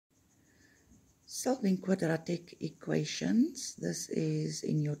Solving quadratic equations. This is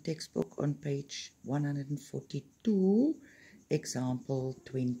in your textbook on page 142, example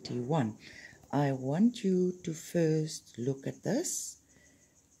 21. I want you to first look at this,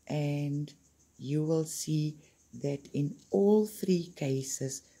 and you will see that in all three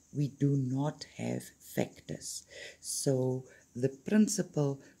cases we do not have factors. So the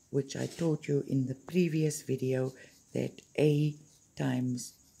principle which I taught you in the previous video, that A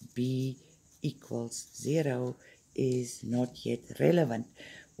times B equals 0, is not yet relevant,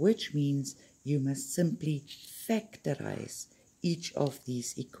 which means you must simply factorize each of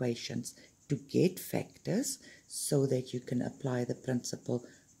these equations to get factors so that you can apply the principle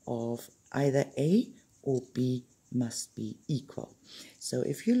of either A or B must be equal. So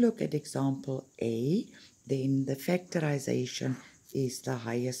if you look at example A, then the factorization is the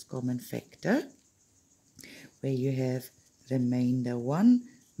highest common factor, where you have remainder 1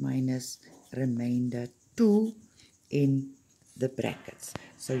 minus remainder 2 in the brackets.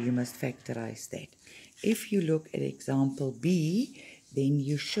 So you must factorize that. If you look at example B, then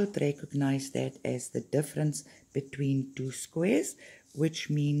you should recognize that as the difference between two squares, which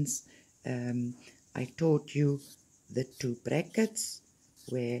means I taught you the two brackets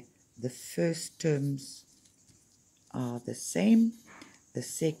where the first terms are the same, the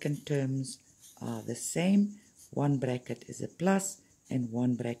second terms are the same. One bracket is a plus and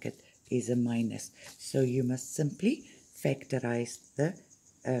one bracket is a minus. So you must simply factorize the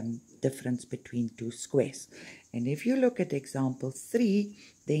difference between two squares. And if you look at example 3,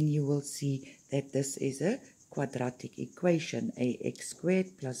 then you will see that this is a quadratic equation, ax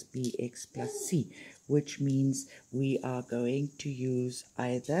squared plus bx plus c, which means we are going to use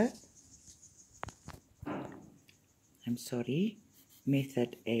either,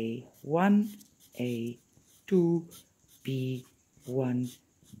 method A1, A2, B1,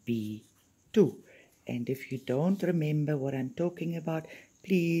 B2. And if you don't remember what I'm talking about,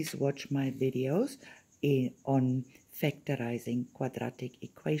 please watch my videos on factorizing quadratic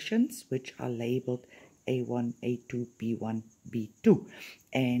equations, which are labeled A1, A2, B1, B2.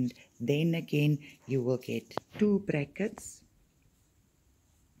 And then again, you will get two brackets,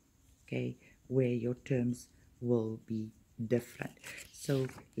 okay, where your terms will be different. So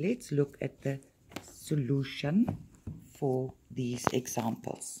let's look at the solution for these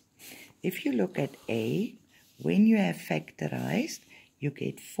examples. If you look at A, when you have factorized, you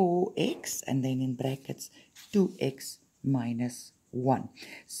get 4x and then in brackets 2x minus 1.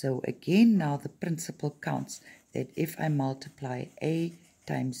 So again, now the principle counts that if I multiply A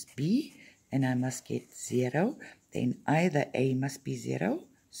times B and I must get 0, then either A must be 0,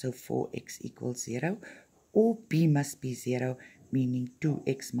 so 4x equals 0, or B must be 0, meaning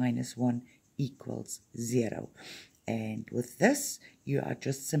 2x minus 1 equals 0. And with this, you are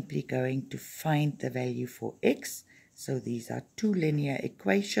just simply going to find the value for x. So these are two linear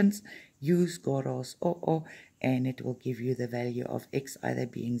equations. Use Gr10, and it will give you the value of x either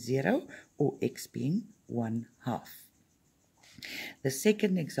being 0 or x being 1/2. The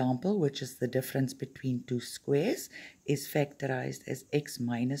second example, which is the difference between two squares, is factorized as x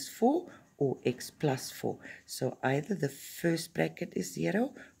minus 4 or x plus 4. So either the first bracket is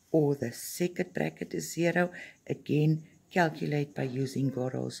 0 or the second bracket is 0. Again, calculate by using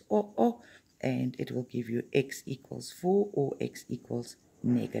Gr10, and it will give you x equals 4 or x equals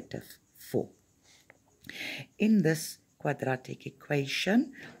negative 4. In this quadratic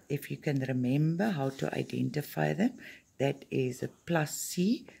equation, if you can remember how to identify them, that is a plus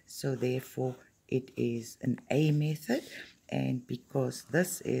c, so therefore it is an A method, and because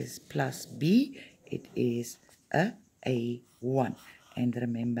this is plus b, it is a A1. And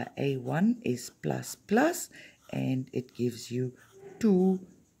remember, A1 is plus plus, and it gives you two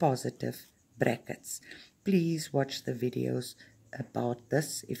positive brackets. Please watch the videos about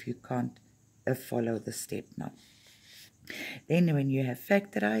this if you can't follow the step now. Then when you have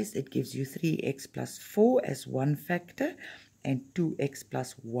factorized, it gives you 3x plus 4 as one factor and 2x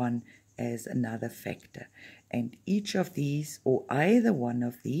plus 1 as another factor. And each of these, or either one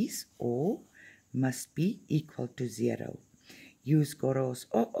of these, or must be equal to 0. Use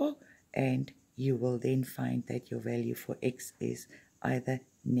Gr10, and you will then find that your value for x is either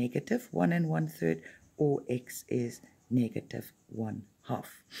negative 1 1/3 or x is negative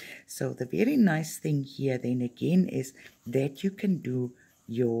 1/2. So the very nice thing here then again is that you can do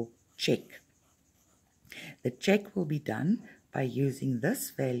your check. The check will be done by using this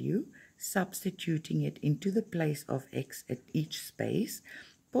value, substituting it into the place of x at each space.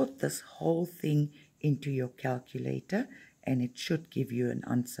 Put this whole thing into your calculator and it should give you an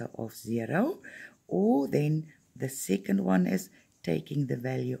answer of 0. Or then the second one is taking the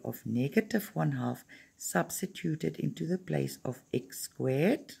value of negative 1/2, substitute it into the place of x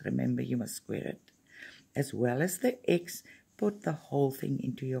squared. Remember, you must square it. As well as the x, put the whole thing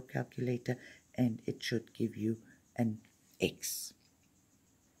into your calculator and it should give you an x,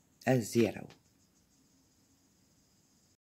 a 0.